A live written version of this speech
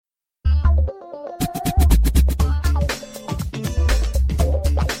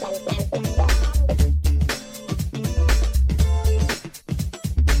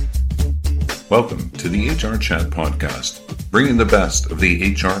Welcome to the HR Chat podcast, bringing the best of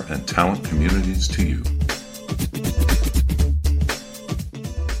the HR and talent communities to you.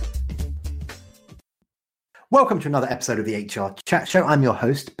 Welcome to another episode of the HR Chat Show. I'm your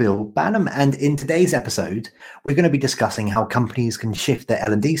host, Bill Banham, and in today's episode, we're going to be discussing how companies can shift their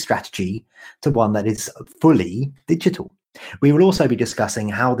L&D strategy to one that is fully digital. We will also be discussing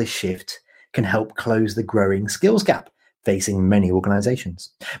how this shift can help close the growing skills gap facing many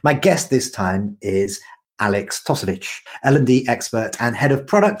organizations. My guest this time is Alex Tosevich, L&D expert and head of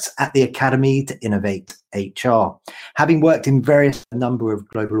products at the Academy to Innovate HR. Having worked in a number of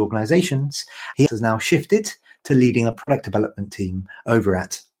global organizations, he has now shifted to leading a product development team over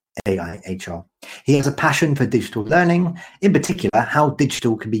at AI HR. He has a passion for digital learning, in particular, how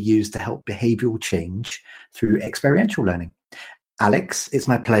digital can be used to help behavioral change through experiential learning. Alex, it's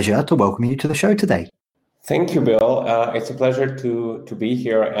my pleasure to welcome you to the show today. Thank you, Bill. It's a pleasure to be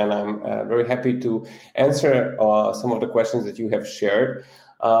here, and I'm very happy to answer some of the questions that you have shared.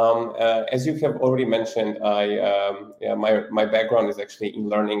 As you have already mentioned, my background is actually in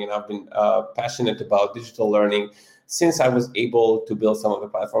learning, and I've been passionate about digital learning since I was able to build some of the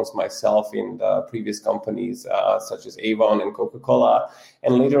platforms myself in the previous companies, such as Avon and Coca-Cola,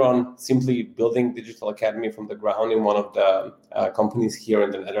 and later on simply building Digital Academy from the ground in one of the companies here in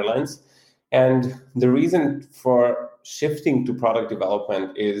the Netherlands. And the reason for shifting to product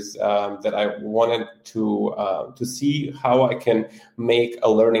development is that I wanted to see how I can make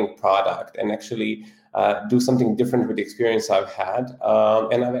a learning product and actually do something different with the experience I've had.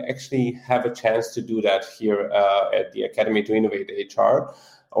 And I actually have a chance to do that here at the Academy to Innovate HR,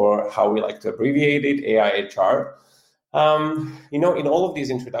 or how we like to abbreviate it, AI HR. In all of these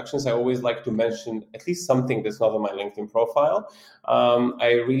introductions, I always like to mention at least something that's not on my LinkedIn profile.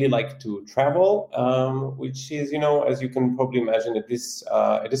 I really like to travel, which is, as you can probably imagine at this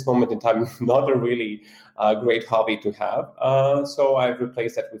moment in time, not a really great hobby to have. So I've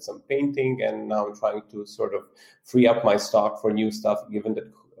replaced that with some painting, and now I'm trying to sort of free up my stock for new stuff, given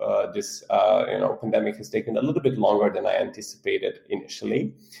that this pandemic has taken a little bit longer than I anticipated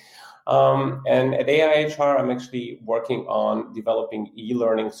initially. And at AIHR, I'm actually working on developing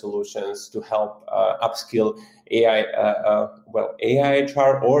e-learning solutions to help upskill AIHR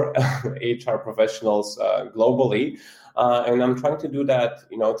or HR professionals globally. And I'm trying to do that,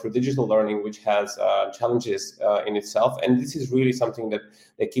 through digital learning, which has challenges in itself. And this is really something that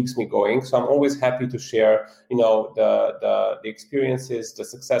keeps me going. So I'm always happy to share, the experiences, the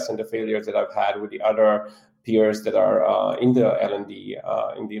success and the failures that I've had with the other peers that are in the L&D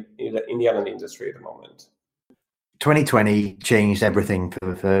in the L&D industry at the moment. 2020 changed everything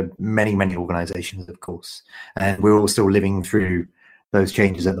for many, many organizations, of course, and we're all still living through those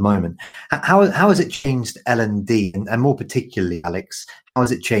changes at the moment. How has it changed L&D, and more particularly, Alex, how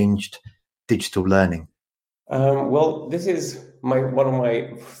has it changed digital learning? Well, this is one of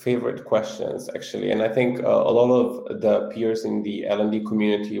my favorite questions, actually, and I think a lot of the peers in the L&D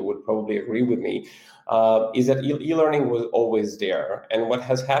community would probably agree with me. Is that e-learning was always there. And what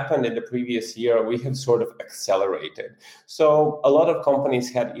has happened in the previous year, we have sort of accelerated. So a lot of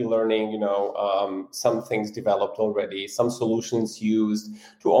companies had e-learning, some things developed already, some solutions used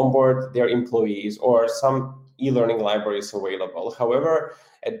to onboard their employees, or some e-learning libraries available. However,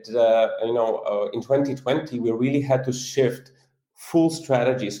 in 2020, we really had to shift full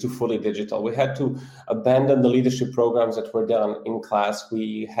strategies to fully digital. We had to abandon the leadership programs that were done in class.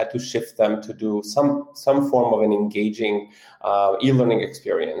 We had to shift them to do some form of an engaging e-learning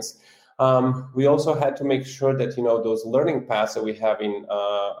experience. We also had to make sure that those learning paths that we have in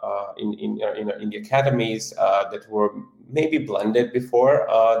the academies that were maybe blended before,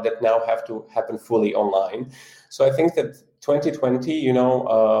 that now have to happen fully online. So I think that 2020,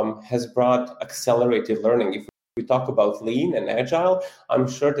 has brought accelerated learning. If we talk about lean and agile, I'm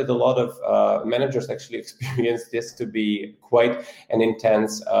sure that a lot of managers actually experience this to be quite an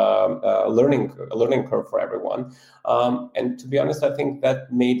intense learning curve for everyone. And to be honest, I think that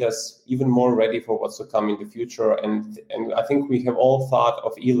made us even more ready for what's to come in the future. And I think we have all thought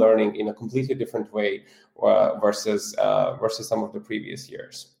of e-learning in a completely different way versus some of the previous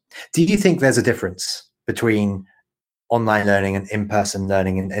years. Do you think there's a difference between online learning and in-person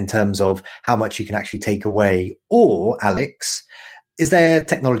learning in terms of how much you can actually take away? Or, Alex, is there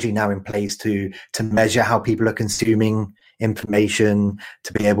technology now in place to measure how people are consuming information,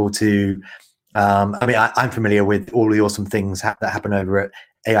 to be able to, I'm familiar with all the awesome things that happen over at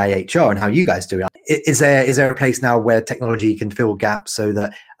AIHR and how you guys do it. Is there a place now where technology can fill gaps so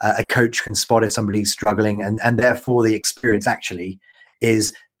that a coach can spot if somebody's struggling, and therefore the experience actually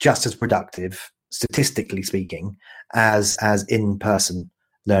is just as productive, statistically speaking, as in-person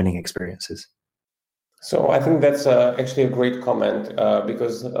learning experiences? So I think that's actually a great comment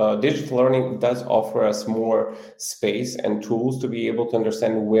because digital learning does offer us more space and tools to be able to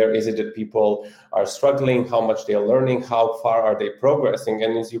understand where is it that people are struggling, how much they are learning, how far are they progressing.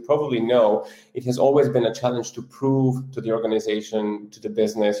 And as you probably know, it has always been a challenge to prove to the organization, to the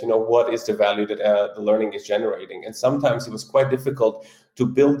business, what is the value that the learning is generating. And sometimes it was quite difficult to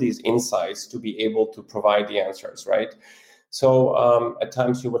build these insights to be able to provide the answers, right? So at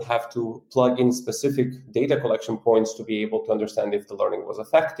times you would have to plug in specific data collection points to be able to understand if the learning was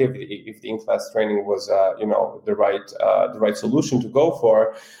effective, if the in-class training was, the right solution to go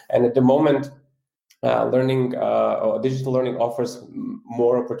for. And at the moment, learning or digital learning offers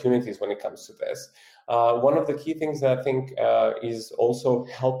more opportunities when it comes to this. One of the key things that I think is also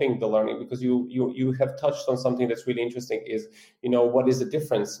helping the learning, because you have touched on something that's really interesting, is what is the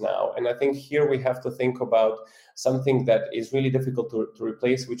difference now? And I think here we have to think about something that is really difficult to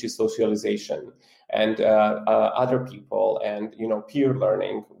replace, which is socialization and other people and peer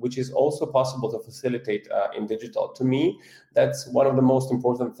learning, which is also possible to facilitate in digital. To me, that's one of the most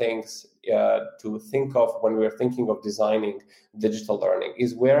important things to think of when we're thinking of designing digital learning,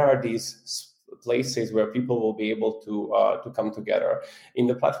 is where are these places where people will be able to come together. In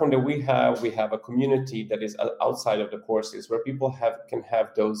the platform that we have a community that is outside of the courses, where people can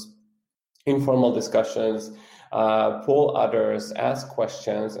have those informal discussions, poll others, ask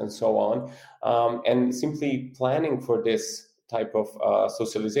questions, and so on. And simply planning for this type of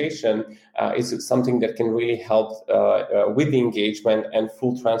socialization is something that can really help with the engagement and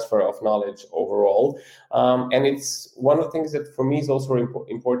full transfer of knowledge overall. And it's one of the things that for me is also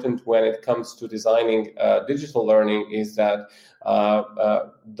important when it comes to designing digital learning, is that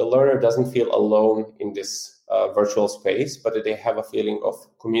the learner doesn't feel alone in this virtual space, but that they have a feeling of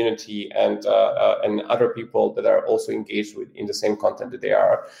community and other people that are also engaged in the same content that they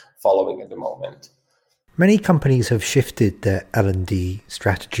are following at the moment. Many companies have shifted their L&D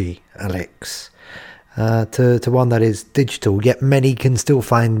strategy, Alex, to one that is digital, yet many can still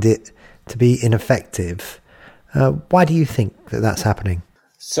find it to be ineffective. Why do you think that that's happening?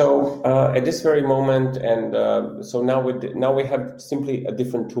 So at this very moment, and so now we have simply a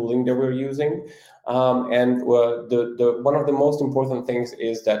different tooling that we're using. And the one of the most important things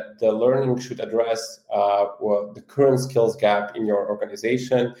is that the learning should address the current skills gap in your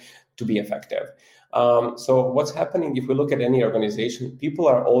organization to be effective. So what's happening, if we look at any organization, people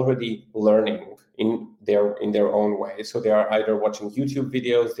are already learning in their own way. So they are either watching YouTube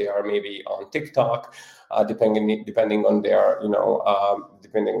videos, they are maybe on TikTok, depending on their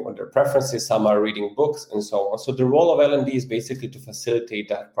depending on their preferences. Some are reading books and so on. So the role of L&D is basically to facilitate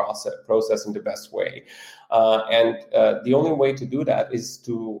that process in the best way. And the only way to do that is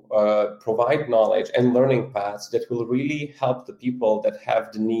to provide knowledge and learning paths that will really help the people that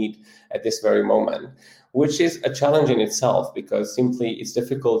have the need at this very moment, which is a challenge in itself, because simply it's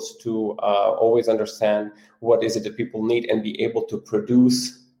difficult to always understand what is it that people need and be able to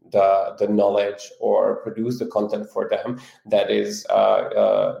produce the knowledge or produce the content for them that is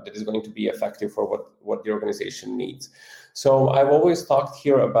going to be effective for what the organization needs. So I've always talked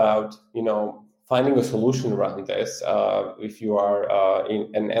here about finding a solution around this. If you are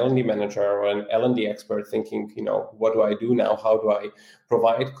an L&D manager or an L&D expert thinking, what do I do now? How do I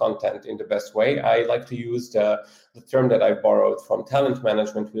provide content in the best way? I like to use the term that I borrowed from talent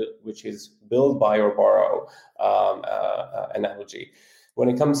management, which is build, buy, or borrow analogy. When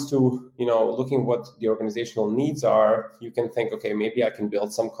it comes to looking what the organizational needs are, you can think, okay, maybe I can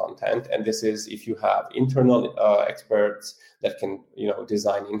build some content, and this is if you have internal experts that can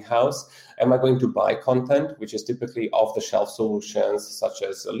design in-house. Am I going to buy content, which is typically off-the-shelf solutions such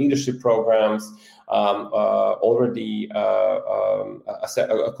as leadership programs, already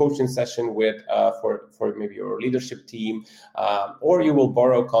a coaching session with for maybe your leadership team, or you will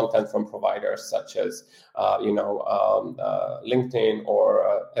borrow content from providers such as LinkedIn,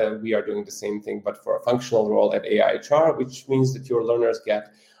 or we are doing the same thing but for a functional role at AIHR, which means that your learners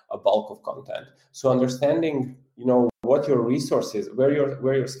get a bulk of content. So understanding what your resources, where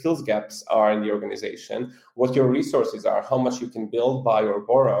your skills gaps are in the organization, what your resources are, how much you can build, buy, or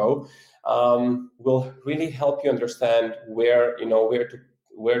borrow, will really help you understand where to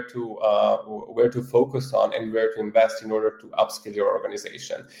focus on and where to invest in order to upskill your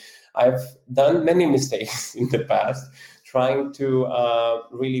organization. I've done many mistakes in the past trying to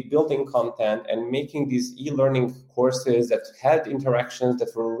really building content and making these e-learning courses that had interactions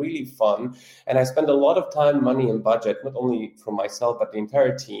that were really fun. And I spent a lot of time, money, and budget, not only from myself, but the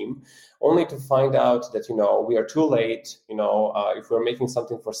entire team, only to find out that, we are too late. If we're making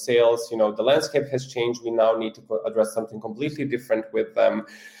something for sales, the landscape has changed. We now need to address something completely different with them.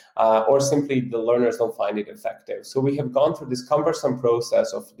 or simply the learners don't find it effective. So we have gone through this cumbersome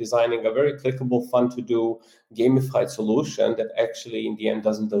process of designing a very clickable, fun-to-do, gamified solution that actually in the end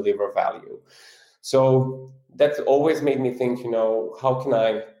doesn't deliver value. So that always made me think, how can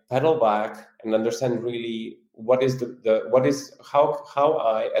I pedal back and understand really what is how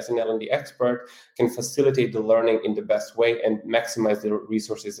I, as an L&D expert, can facilitate the learning in the best way and maximize the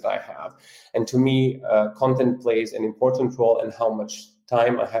resources that I have. And to me, content plays an important role in how much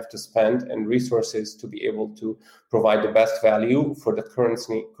time I have to spend and resources to be able to provide the best value for the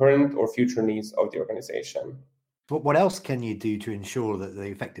current or future needs of the organization. But what else can you do to ensure that the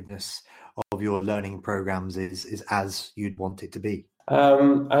effectiveness of your learning programs is as you'd want it to be?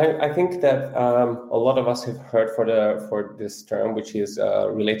 I think that a lot of us have heard for this term, which is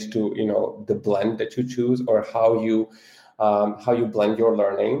related to the blend that you choose, or how you blend your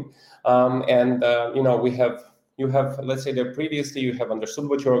learning. You have, let's say that previously you have understood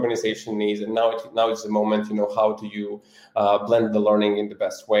what your organization needs, and now it's the moment, how do you blend the learning in the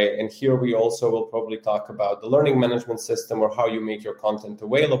best way. And here we also will probably talk about the learning management system, or how you make your content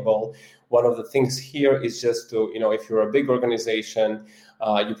available. One of the things here is just to, if you're a big organization,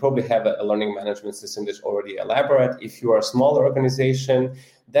 you probably have a learning management system that's already elaborate. If you are a smaller organization,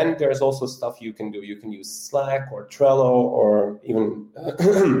 then there's also stuff you can do. You can use Slack or Trello or even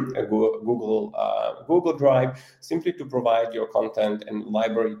Google Drive, simply to provide your content and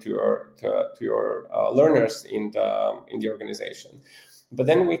library to your learners in the organization. But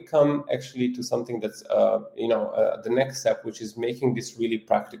then we come actually to something that's the next step, which is making this really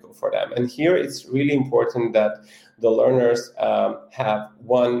practical for them. And here it's really important that the learners have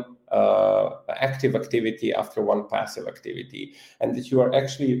one active activity after one passive activity, and that you are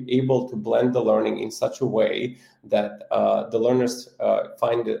actually able to blend the learning in such a way that the learners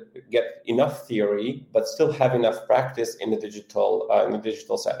get enough theory but still have enough practice in the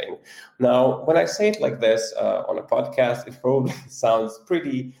digital setting. Now, when I say it like this on a podcast, it probably sounds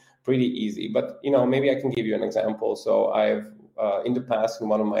pretty easy, but maybe I can give you an example. So I've in the past, in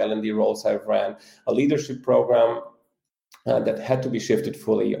one of my L&D roles, I've ran a leadership program that had to be shifted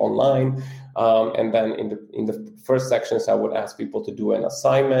fully online. And then in the first sections, I would ask people to do an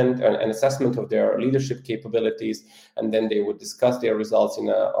assignment, an assessment of their leadership capabilities, and then they would discuss their results in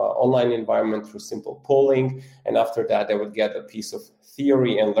an online environment through simple polling. And after that, they would get a piece of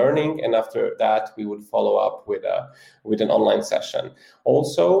theory and learning. And after that, we would follow up with an online session.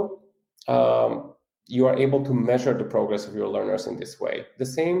 Also, you are able to measure the progress of your learners in this way. The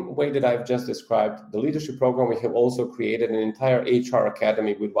same way that I've just described the leadership program, we have also created an entire HR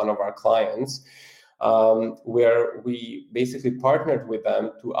academy with one of our clients, where we basically partnered with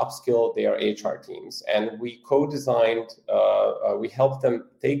them to upskill their HR teams. And we co-designed, we helped them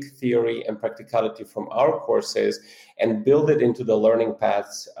take theory and practicality from our courses and build it into the learning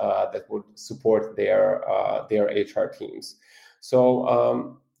paths that would support their HR teams.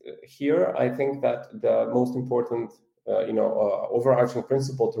 So, here, I think that the most important, overarching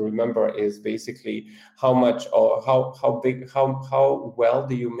principle to remember is basically how much or how well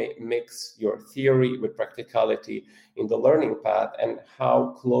do you mix your theory with practicality in the learning path, and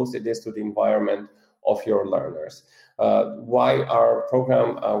how close it is to the environment of your learners. Why our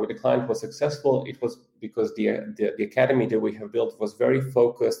program with the client was successful? It was because the academy that we have built was very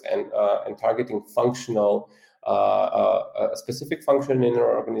focused and targeting functional. A specific function in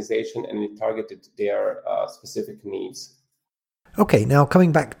our organization, and it targeted their specific needs. Okay, now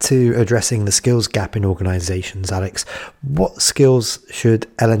coming back to addressing the skills gap in organizations, Alex, what skills should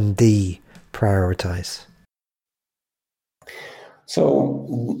L&D prioritize?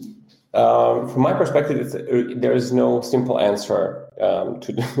 So, from my perspective, there is no simple answer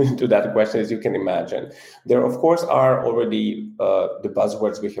to that question, as you can imagine. There, of course, are already the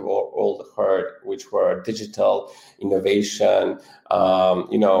buzzwords we have all heard, which were digital innovation,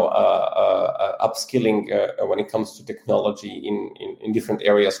 upskilling when it comes to technology in different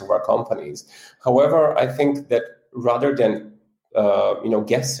areas of our companies. However, I think that rather than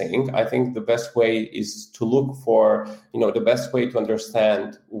guessing, I think the best way is to look for, the best way to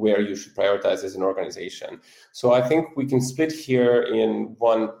understand where you should prioritize as an organization. So I think we can split here in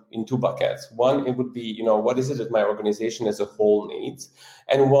two buckets. One, it would be, what is it that my organization as a whole needs?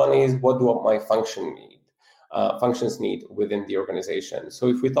 And one is, what do my functions need within the organization? So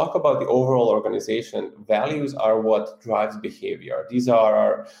if we talk about the overall organization, values are what drives behavior. These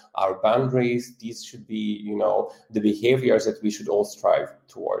are our boundaries. These should be, the behaviors that we should all strive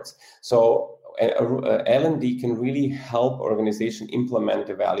towards. So L&D can really help organization implement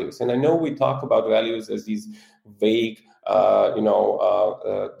the values. And I know we talk about values as these vague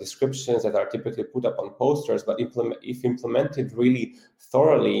descriptions that are typically put up on posters, but if implemented really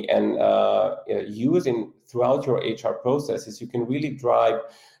thoroughly and used throughout your HR processes, you can really drive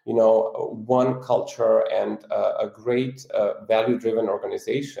one culture and a great value-driven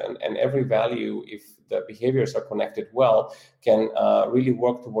organization. And every value, if the behaviors are connected well, can really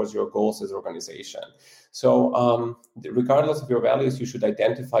work towards your goals as an organization. So regardless of your values, you should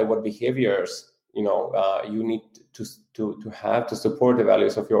identify what behaviors you need to have to support the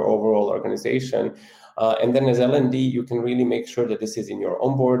values of your overall organization. And then as L&D, you can really make sure that this is in your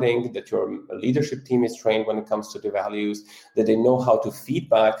onboarding, that your leadership team is trained when it comes to the values, that they know how to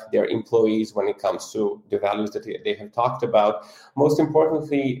feedback their employees when it comes to the values that they have talked about. Most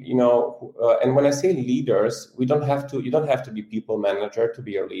importantly, and when I say leaders, you don't have to be people manager to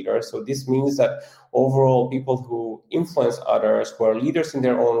be a leader. So this means that overall people who influence others, who are leaders in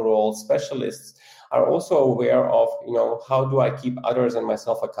their own roles, specialists, are also aware of, how do I keep others and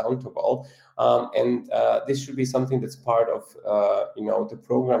myself accountable? And this should be something that's part of, the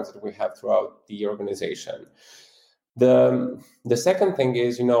programs that we have throughout the organization. The second thing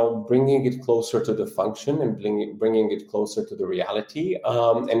is, bringing it closer to the function and bringing it closer to the reality.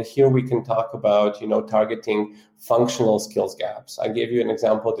 And here we can talk about, targeting functional skills gaps. I gave you an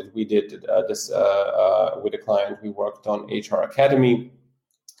example that we did this with a client. We worked on HR Academy.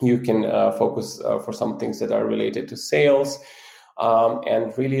 You can focus for some things that are related to sales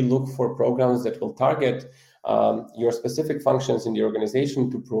and really look for programs that will target your specific functions in the organization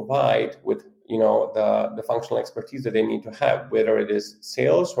to provide with the functional expertise that they need to have, whether it is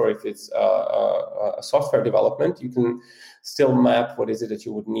sales or if it's a software development. You can still map what is it that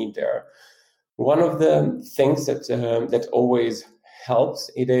you would need there. One of the things that always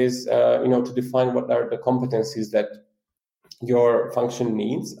helps, it is to define what are the competencies that your function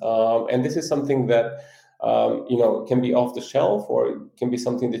needs, and this is something that can be off the shelf, or it can be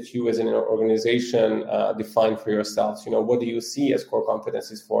something that you as an organization define for yourselves. What do you see as core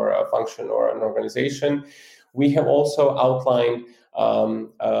competencies for a function or an organization? We have also outlined 4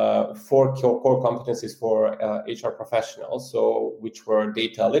 core competencies for HR professionals, which were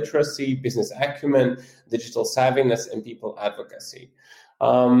data literacy, business acumen, digital savviness, and people advocacy.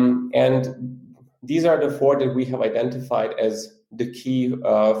 And these are the 4 that we have identified as the key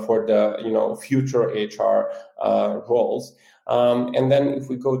for the future HR roles. And then if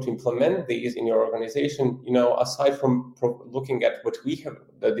we go to implement these in your organization, aside from looking at what we have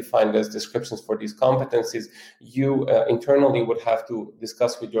defined as descriptions for these competencies, you internally would have to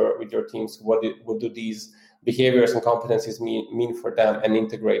discuss with your teams what do these behaviors and competencies mean for them, and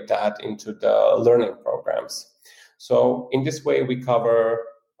integrate that into the learning programs. So in this way, we cover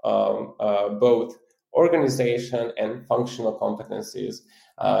both organization and functional competencies.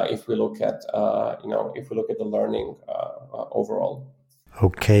 If we look at the learning overall.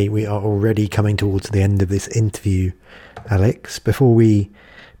 Okay, we are already coming towards the end of this interview, Alex. Before we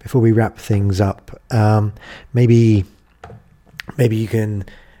wrap things up, maybe you can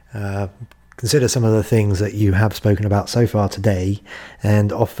consider some of the things that you have spoken about so far today,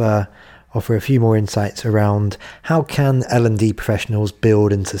 and offer a few more insights around how can L&D professionals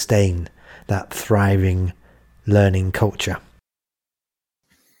build and sustain that thriving learning culture.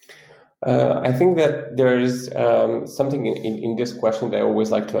 I think that there is something in this question that I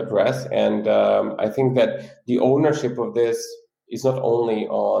always like to address, and I think that the ownership of this is not only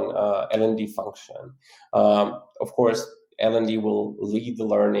on L&D function. Of course, L&D will lead the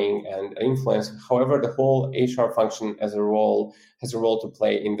learning and influence. However, the whole HR function has a role to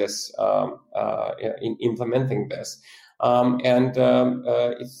play in this, in implementing this.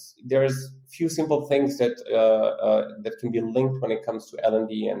 There's few simple things that can be linked when it comes to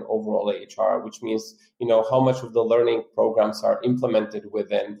L&D and overall HR, which means how much of the learning programs are implemented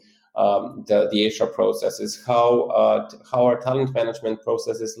within the HR processes, how our talent management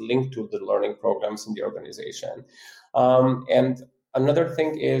processes link to the learning programs in the organization. And another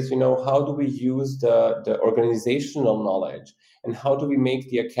thing is, how do we use the organizational knowledge, and how do we make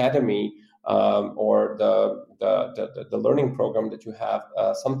the academy or the learning program that you have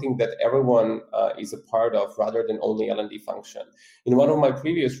something that everyone is a part of, rather than only L&D function. In one of my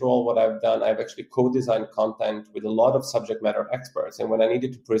previous roles, what I've done, I've actually co-designed content with a lot of subject matter experts. And when I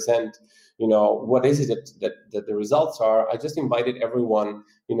needed to present, what is it that the results are, I just invited everyone,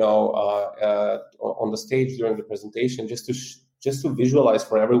 on the stage during the presentation, just to visualize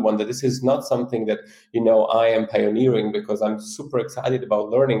for everyone that this is not something that, I am pioneering because I'm super excited about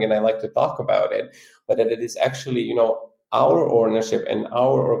learning and I like to talk about it, but that it is actually, our ownership and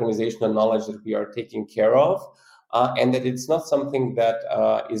our organizational knowledge that we are taking care of and that it's not something that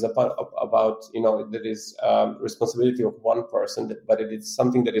is about that is responsibility of one person, but it is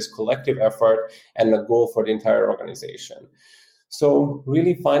something that is collective effort and a goal for the entire organization. So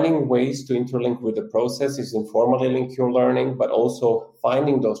really finding ways to interlink with the processes, informally link your learning, but also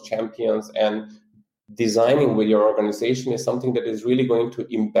finding those champions and designing with your organization is something that is really going to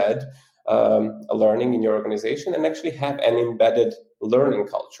embed a learning in your organization and actually have an embedded learning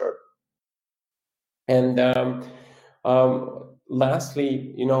culture. And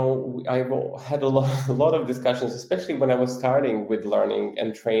lastly, I've had a lot of discussions, especially when I was starting with learning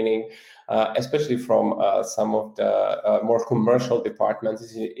and training, especially from some of the more commercial departments.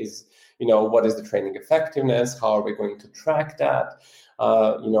 Is what is the training effectiveness? How are we going to track that?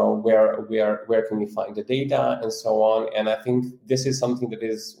 Where can we find the data and so on? And I think this is something that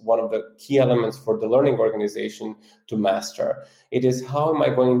is one of the key elements for the learning organization to master. It is, how am I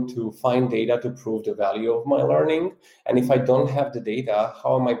going to find data to prove the value of my learning? And if I don't have the data,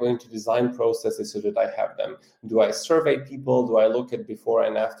 how am I going to design processes so that I have them? Do I survey people? Do I look at before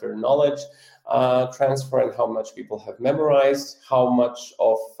and after knowledge transfer and how much people have memorized? How much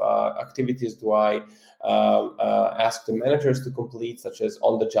of activities do I ask the managers to complete, such as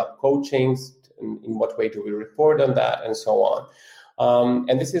on-the-job coachings? In what way do we report on that, and so on?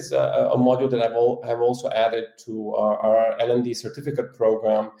 And this is a module that I've also added to our L&D certificate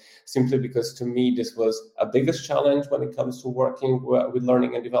program, simply because to me this was a biggest challenge when it comes to working with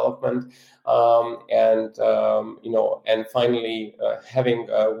learning and development, and finally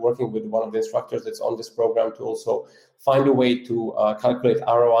working with one of the instructors that's on this program to also find a way to calculate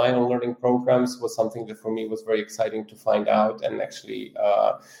ROI on learning programs was something that for me was very exciting to find out, and actually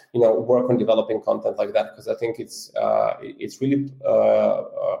work on developing content like that, because I think it's really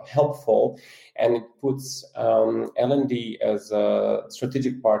helpful, and it puts L&D as a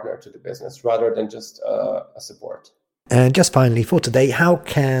strategic partner to the business rather than just a support. And just finally for today, how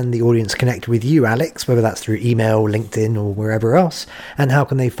can the audience connect with you, Alex, whether that's through email, LinkedIn, or wherever else? And how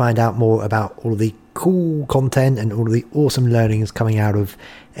can they find out more about all of the cool content and all of the awesome learnings coming out of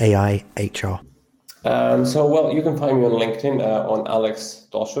AI HR? You can find me on LinkedIn on Alex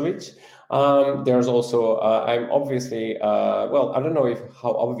Dolshevich. There's also, I'm obviously, I don't know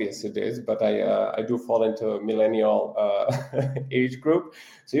how obvious it is, but I do fall into a millennial age group.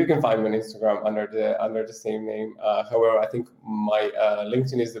 So you can find me on Instagram under the same name. However, I think my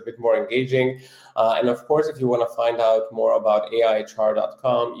LinkedIn is a bit more engaging. And of course, if you want to find out more about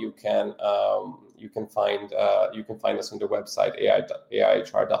AIHR.com, you can find us on the website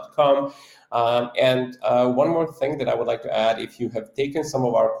AIHR.com. And one more thing that I would like to add: if you have taken some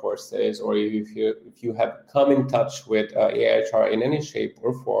of our courses, or if you have come in touch with AIHR in any shape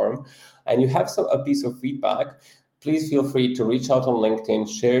or form, and you have a piece of feedback, please feel free to reach out on LinkedIn,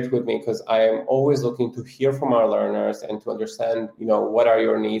 share it with me, because I am always looking to hear from our learners and to understand, what are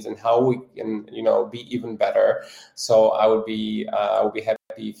your needs and how we can, be even better. So I would be happy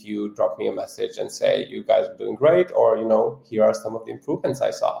if you drop me a message and say, you guys are doing great, or, here are some of the improvements I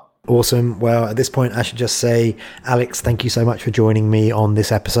saw. Awesome. Well, at this point, I should just say, Alex, thank you so much for joining me on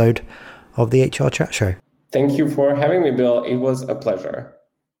this episode of the HR Chat Show. Thank you for having me, Bill. It was a pleasure.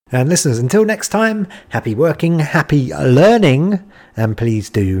 And listeners, until next time, happy working, happy learning, and please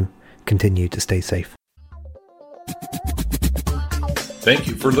do continue to stay safe. Thank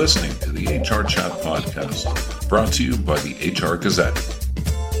you for listening to the HR Chat Podcast, brought to you by the HR Gazette.